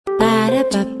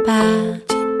Ba-da-ba-ba,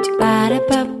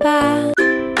 ba-da-ba-ba.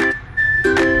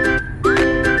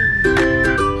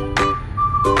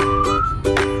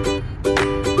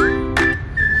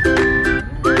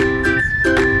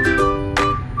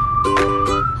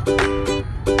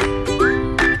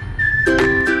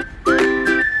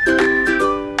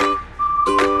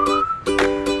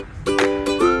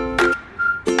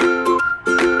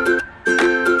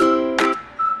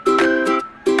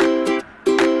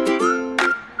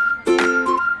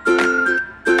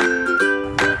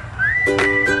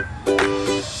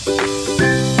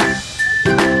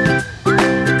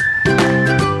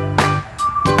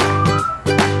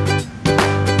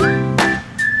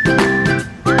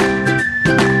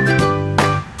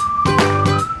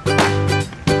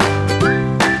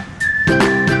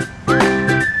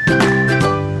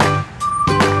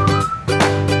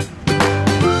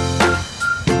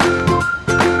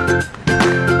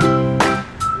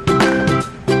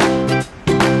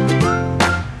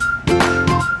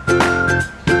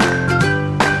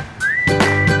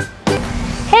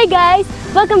 Hey guys!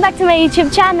 Welcome back to my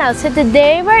YouTube channel. So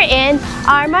today we're in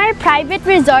Armar Private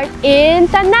Resort in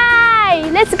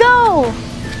Tanay! Let's go!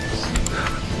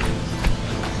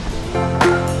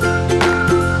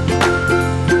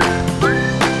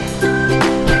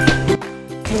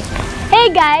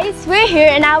 Hey guys! We're here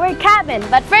in our cabin,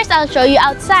 but first I'll show you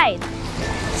outside.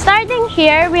 Starting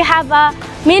here, we have a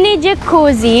mini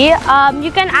jacuzzi.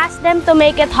 You can ask them to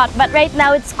make it hot, but right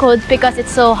now it's cold because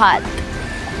it's so hot.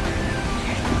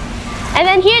 And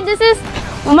then here, this is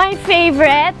my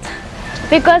favorite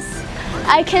because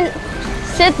I can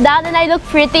sit down and I look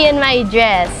pretty in my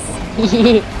dress.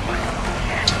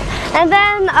 And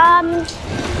then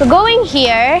going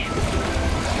here,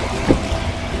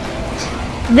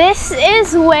 this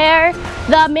is where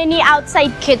the mini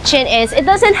outside kitchen is. It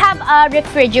doesn't have a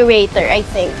refrigerator, I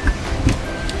think.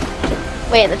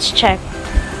 Wait, let's check.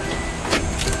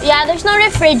 Yeah, there's no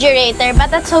refrigerator,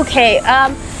 but that's okay.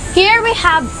 Here we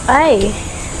have,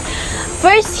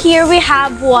 first here we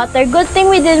have water. Good thing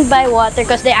we didn't buy water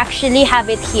because they actually have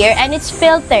it here and it's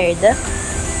filtered.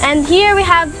 And here we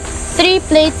have 3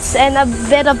 plates and a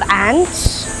bit of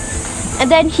ants.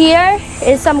 And then here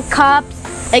is some cups,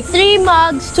 like 3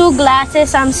 mugs, 2 glasses,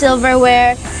 some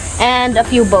silverware, and a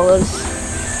few bowls.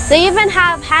 They even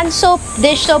have hand soap,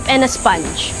 dish soap, and a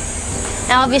sponge.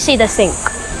 And obviously the sink.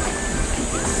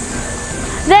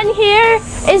 Then here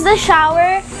is the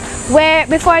shower, where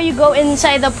before you go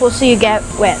inside the pool so you get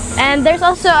wet. And there's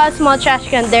also a small trash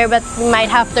can there, but you might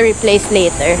have to replace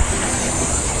later.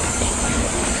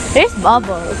 There's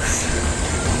bubbles.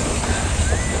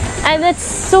 And it's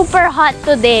super hot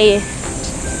today.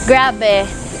 Grabe.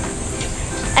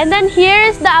 And then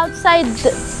here's the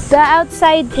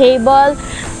outside table.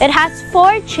 It has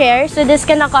 4 chairs, so this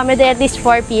can accommodate at least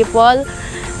 4 people.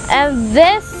 And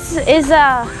this is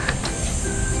a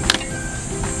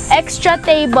extra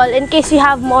table in case you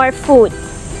have more food.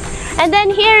 And then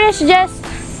here is just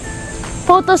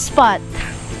photo spot.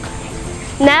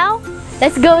 Now,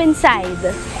 let's go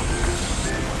inside.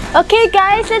 Okay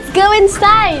guys, let's go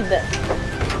inside.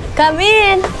 Come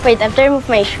in. Wait, I have to remove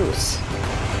my shoes.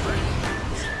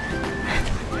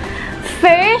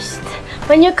 First,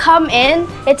 when you come in,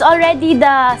 it's already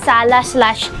the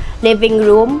sala/living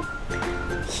room.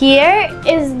 Here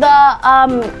is the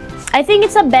I think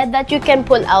it's a bed that you can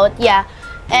pull out, yeah.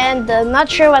 And not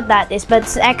sure what that is, but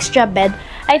it's extra bed.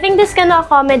 I think this can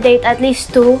accommodate at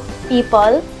least 2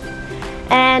 people.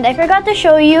 And I forgot to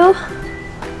show you,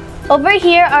 over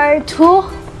here are 2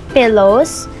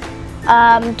 pillows,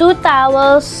 2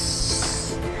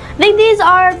 towels. I think these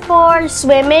are for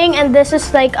swimming, and this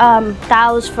is like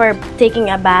towels for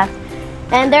taking a bath.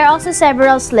 And there are also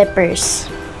several slippers.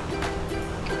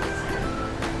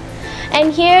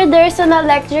 And here, there's an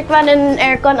electric fan and an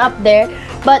aircon up there,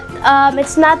 but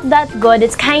it's not that good.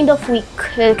 It's kind of weak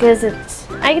because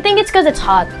I think it's because it's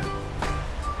hot.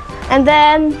 And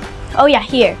then, oh yeah,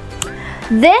 here.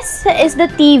 This is the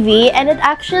TV, and it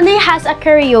actually has a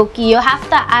karaoke. You have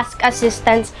to ask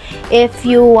assistants if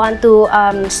you want to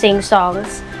sing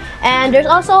songs. And there's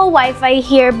also Wi-Fi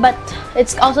here, but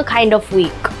it's also kind of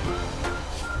weak.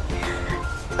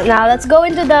 Now, let's go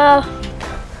into the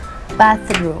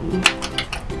bathroom.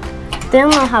 Don't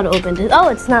know how to open this. Oh,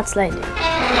 it's not sliding.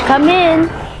 Come in.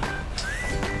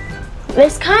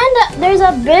 There's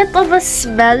a bit of a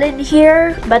smell in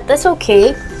here, but that's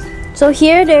okay. So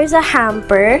here, there's a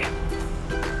hamper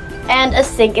and a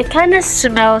sink. It kind of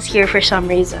smells here for some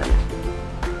reason.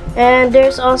 And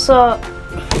there's also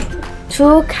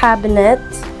 2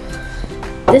 cabinets.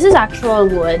 This is actual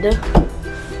wood.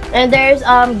 And there's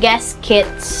guest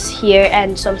kits here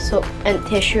and some soap and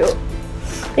tissue.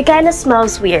 It kind of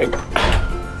smells weird.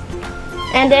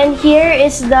 And then here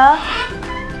is the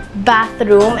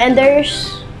bathroom, and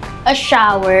there's a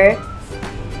shower,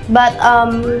 but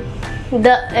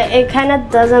it kind of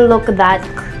doesn't look that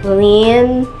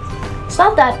clean. It's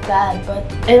not that bad, but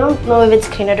I don't know if it's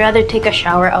clean. I'd rather take a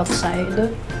shower outside.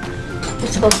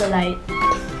 Let's close the light.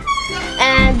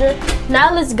 And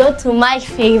now let's go to my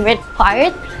favorite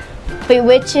part,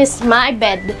 which is my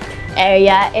bed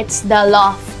area. It's the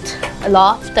loft.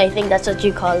 Loft, I think that's what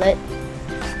you call it.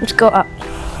 Let's go up.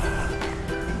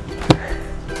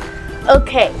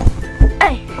 Okay.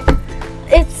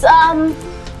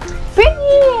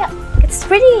 It's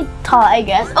pretty tall, I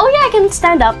guess. Oh yeah, I can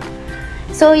stand up.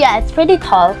 So yeah, it's pretty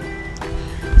tall.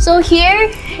 So here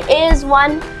is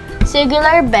one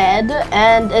singular bed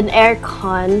and an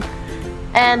aircon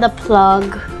and a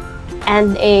plug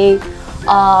and a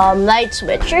light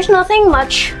switch. There's nothing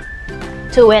much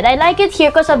to it. I like it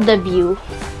here because of the view,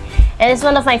 and it's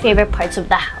one of my favorite parts of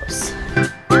the house.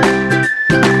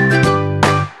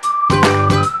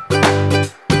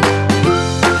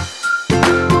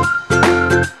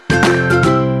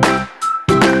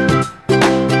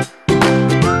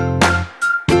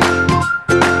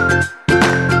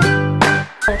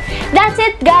 That's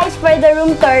it guys for the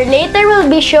room tour. Later we'll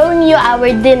be showing you our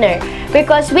dinner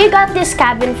because we got this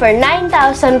cabin for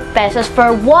 9,000 pesos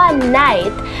for one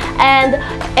night, and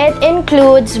it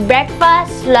includes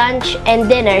breakfast, lunch, and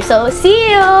dinner. So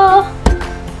see you!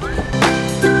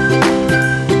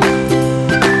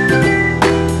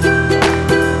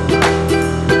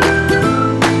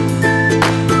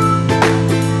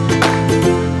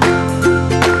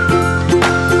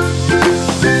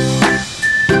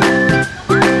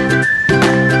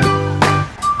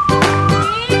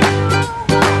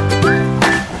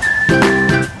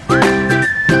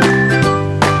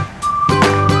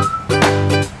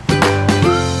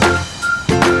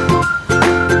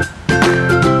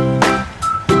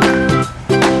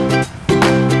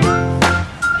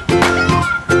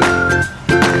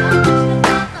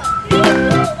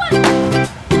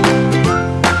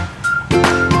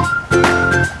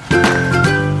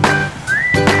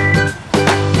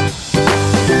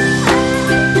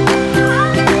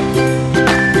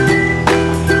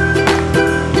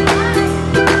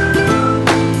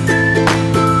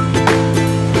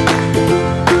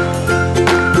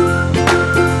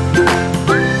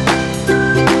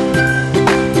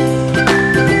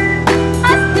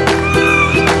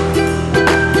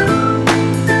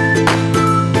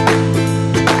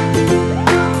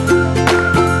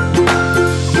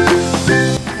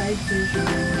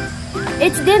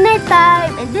 It's dinner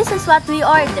time, and this is what we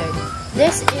ordered.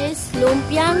 This is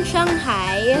lumpiang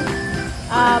Shanghai,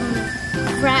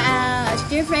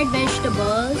 stir-fried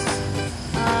vegetables.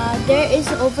 There is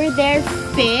over there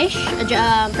fish,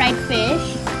 fried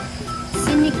fish,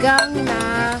 sinigang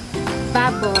na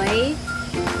baboy,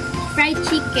 fried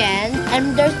chicken,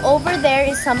 and there's over there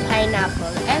is some pineapple.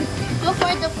 And so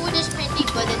far the food is pretty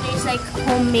good. It tastes like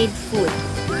homemade food.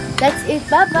 That's it.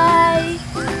 Bye bye.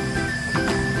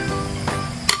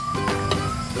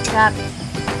 Crap.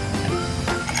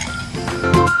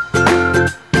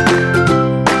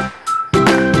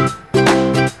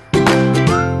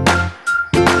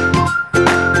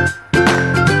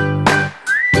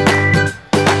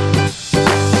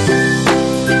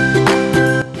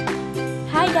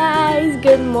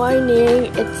 Good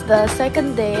morning. It's the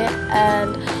second day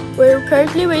and we're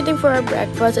currently waiting for our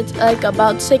breakfast. It's like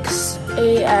about 6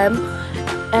 a.m.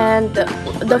 and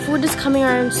the food is coming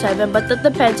around 7, but that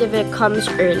depends if it comes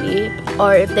early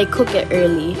or if they cook it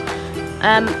early.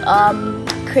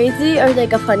 Crazy or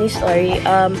like a funny story.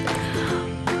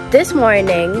 This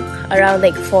morning around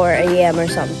like 4 a.m. or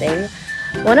something,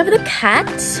 one of the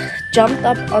cats jumped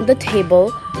up on the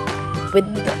table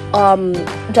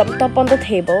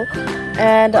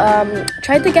and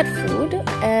tried to get food,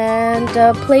 and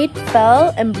the plate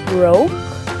fell and broke,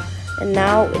 and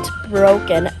now it's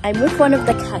broken. I'm with one of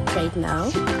the cats right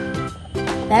now.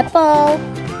 Beppo!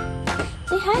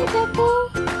 Say hi,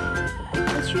 Beppo!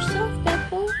 It's yourself,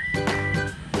 Beppo.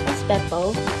 It's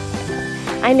Beppo.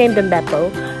 I named him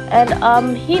Beppo. And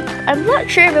I'm not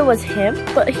sure if it was him,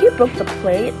 but he broke the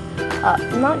plate.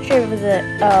 Not sure if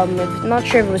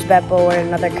it was Beppo or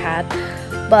another cat,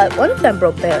 but one of them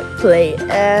broke the plate.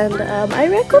 And I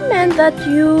recommend that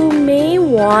you may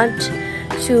want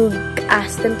to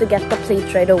ask them to get the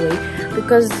plate right away,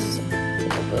 because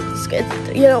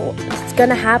it's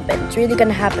gonna happen. It's really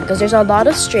gonna happen because there's a lot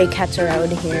of stray cats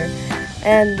around here,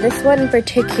 and this one in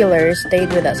particular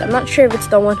stayed with us. I'm not sure if it's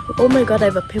the one who, oh my god, I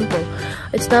have a pimple.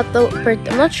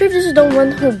 I'm not sure if this is the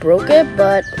one who broke it,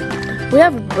 but we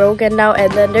have broken down,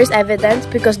 and then there's evidence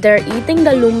because they're eating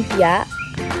the lumpia.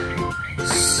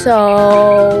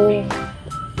 So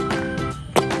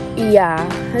yeah,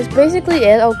 that's basically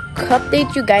it. I'll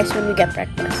update you guys when we get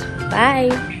breakfast.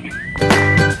 Bye.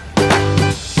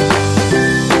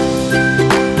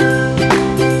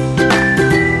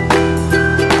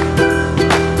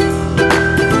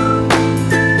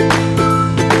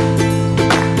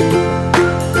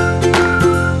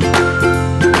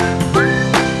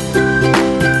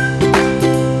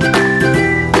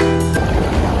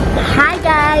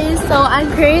 So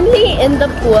I'm currently in the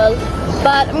pool,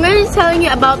 but I'm going to be telling you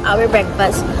about our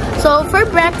breakfast. So for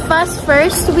breakfast,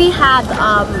 first we had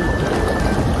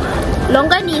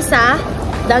longanisa,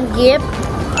 danggit,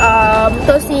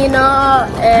 tocino,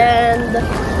 and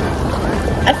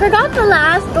I forgot the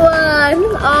last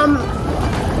one.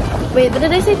 Wait, what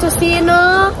did I say?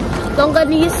 Tocino,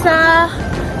 longanisa,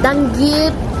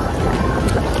 danggit.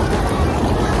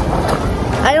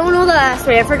 I don't know the last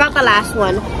three. I forgot the last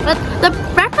one. But the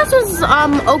breakfast was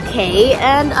okay,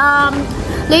 and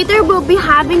later we'll be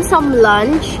having some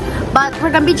lunch, but we're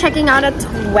gonna be checking out at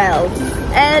 12.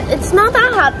 And it's not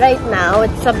that hot right now.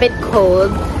 It's a bit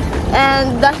cold,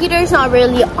 and the heater is not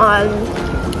really on.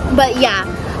 But yeah,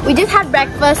 we just had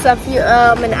breakfast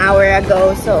an hour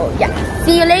ago. So yeah,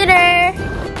 see you later.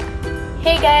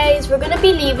 Hey guys, we're gonna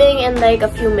be leaving in like a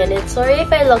few minutes. Sorry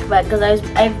if I look back because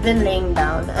I've been laying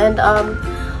down, and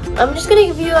I'm just gonna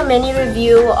give you a mini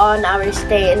review on our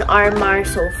stay in Armar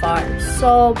so far.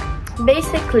 So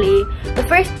basically, the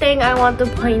first thing I want to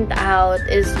point out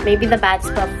is maybe the bad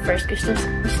stuff first, because there's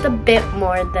just a bit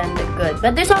more than the good,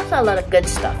 but there's also a lot of good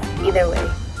stuff either way.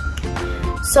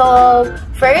 So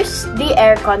first, the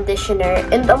air conditioner.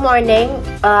 In the morning,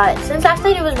 since last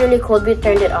night it was really cold, we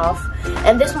turned it off.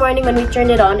 And this morning when we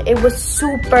turned it on, it was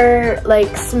super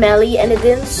like smelly and it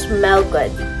didn't smell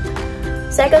good.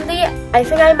 Secondly, I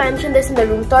think I mentioned this in the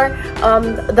room tour,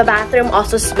 the bathroom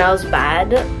also smells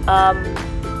bad.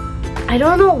 I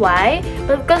don't know why,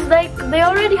 but because like they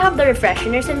already have the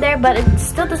refresheners in there, but it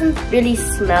still doesn't really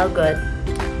smell good.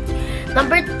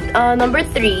 Number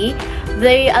three,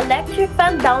 the electric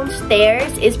fan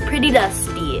downstairs is pretty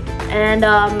dusty, and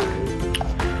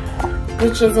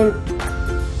which isn't.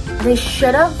 They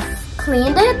should have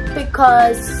cleaned it,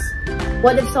 because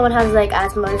what if someone has like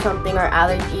asthma or something, or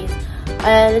allergies,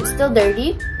 and it's still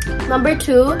dirty. Number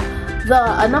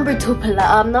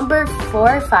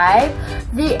four, five,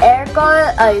 the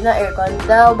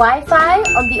the Wi-Fi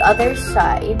on the other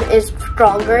side is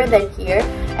stronger than here,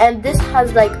 and this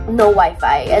has like no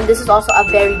Wi-Fi, and this is also a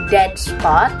very dead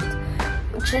spot,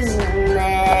 which is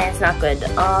it's not good.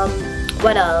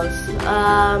 What else?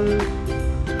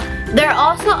 There are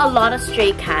also a lot of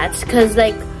stray cats, because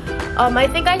like I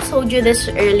think I told you this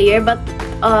earlier, but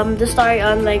the story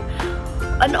on like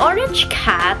an orange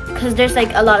cat, because there's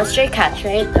like a lot of stray cats,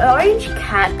 right? The orange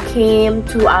cat came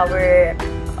to our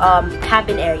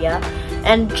cabin area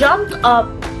and jumped up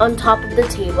on top of the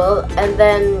table, and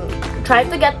then tried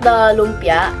to get the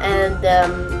lumpia, and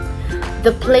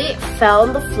the plate fell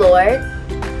on the floor,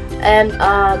 and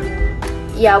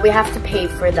yeah, we have to pay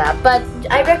for that. But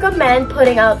I recommend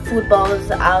putting out food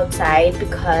bowls outside,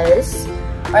 because,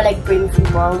 or like bring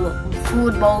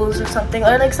food bowls or something,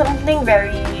 or like something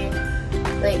very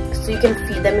like, so you can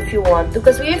feed them if you want to,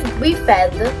 because we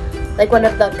fed like one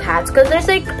of the cats, because there's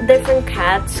like different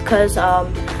cats, because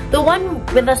the one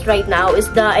with us right now is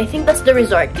I think that's the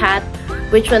resort cat,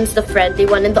 which one's the friendly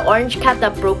one, and the orange cat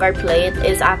that broke our plate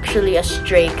is actually a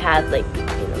stray cat, like,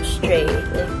 you know, stray,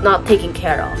 like not taken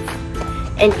care of.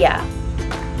 And yeah.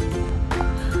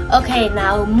 Okay,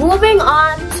 now moving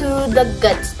on to the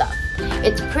good stuff.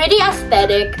 It's pretty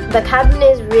aesthetic. The cabin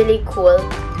is really cool.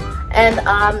 And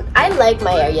I like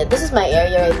my area. This is my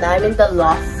area right now. I'm in the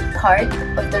loft part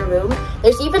of the room.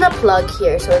 There's even a plug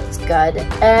here, so it's good.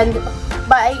 And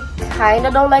but I kind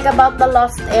of don't like about the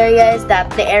loft area is that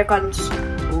the aircon's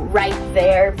right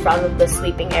there in front of the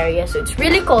sleeping area, so it's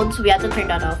really cold, so we have to turn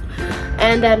that off.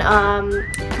 And then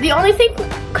the only thing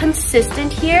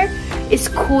consistent here is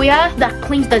Kuya that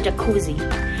cleans the jacuzzi.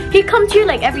 He comes here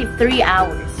like every 3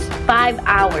 hours, 5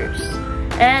 hours.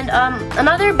 And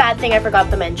another bad thing I forgot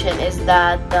to mention is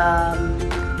that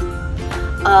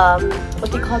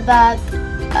what do you call that?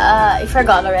 I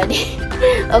forgot already.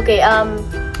 Okay,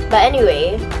 but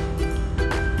anyway,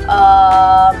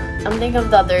 I'm thinking of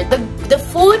the other. The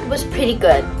food was pretty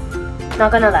good.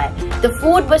 Not gonna lie, the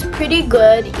food was pretty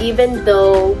good, even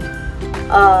though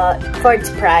for its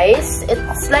price,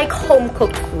 it's like home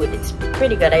cooked food. It's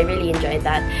pretty good. I really enjoyed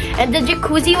that. And the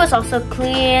jacuzzi was also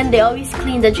clean. They always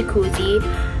clean the jacuzzi.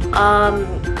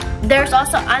 There's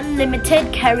also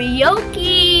unlimited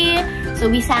karaoke. So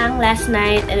we sang last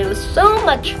night and it was so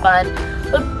much fun.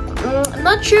 I'm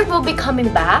not sure if we'll be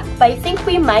coming back, but I think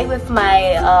we might with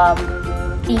my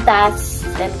titas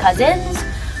and cousins.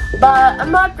 But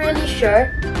I'm not really sure.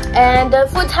 And the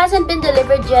food hasn't been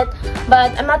delivered yet,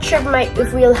 but I'm not sure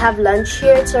if we'll have lunch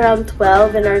here. It's around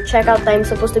 12 and our checkout time is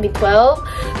supposed to be 12.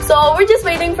 So we're just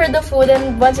waiting for the food,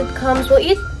 and once it comes, we'll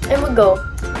eat and we'll go.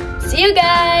 See you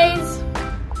guys!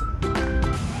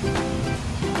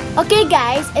 Okay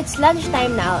guys, it's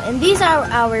lunchtime now and these are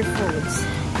our foods.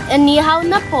 Inihaw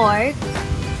na pork,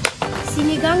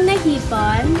 sinigang na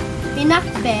hipon,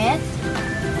 pinakbet,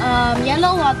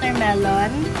 yellow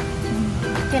watermelon,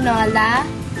 tinola,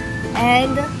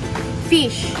 and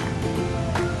fish.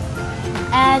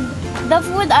 And the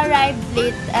food arrived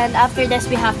late, and after this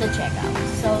we have to check out.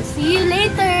 So see you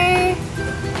later!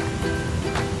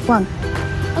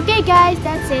 Okay guys,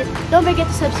 that's it. Don't forget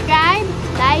to subscribe,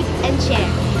 like, and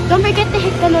share. Don't forget to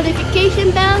hit the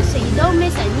notification bell so you don't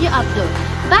miss a new upload.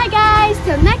 Bye guys!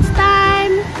 Till next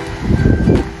time!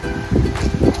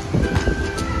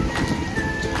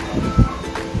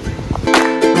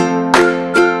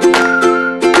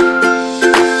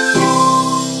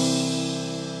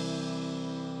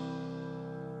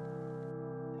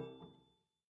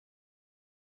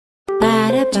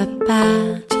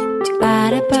 Ba-da-ba-ba,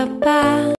 ba-da-ba-ba.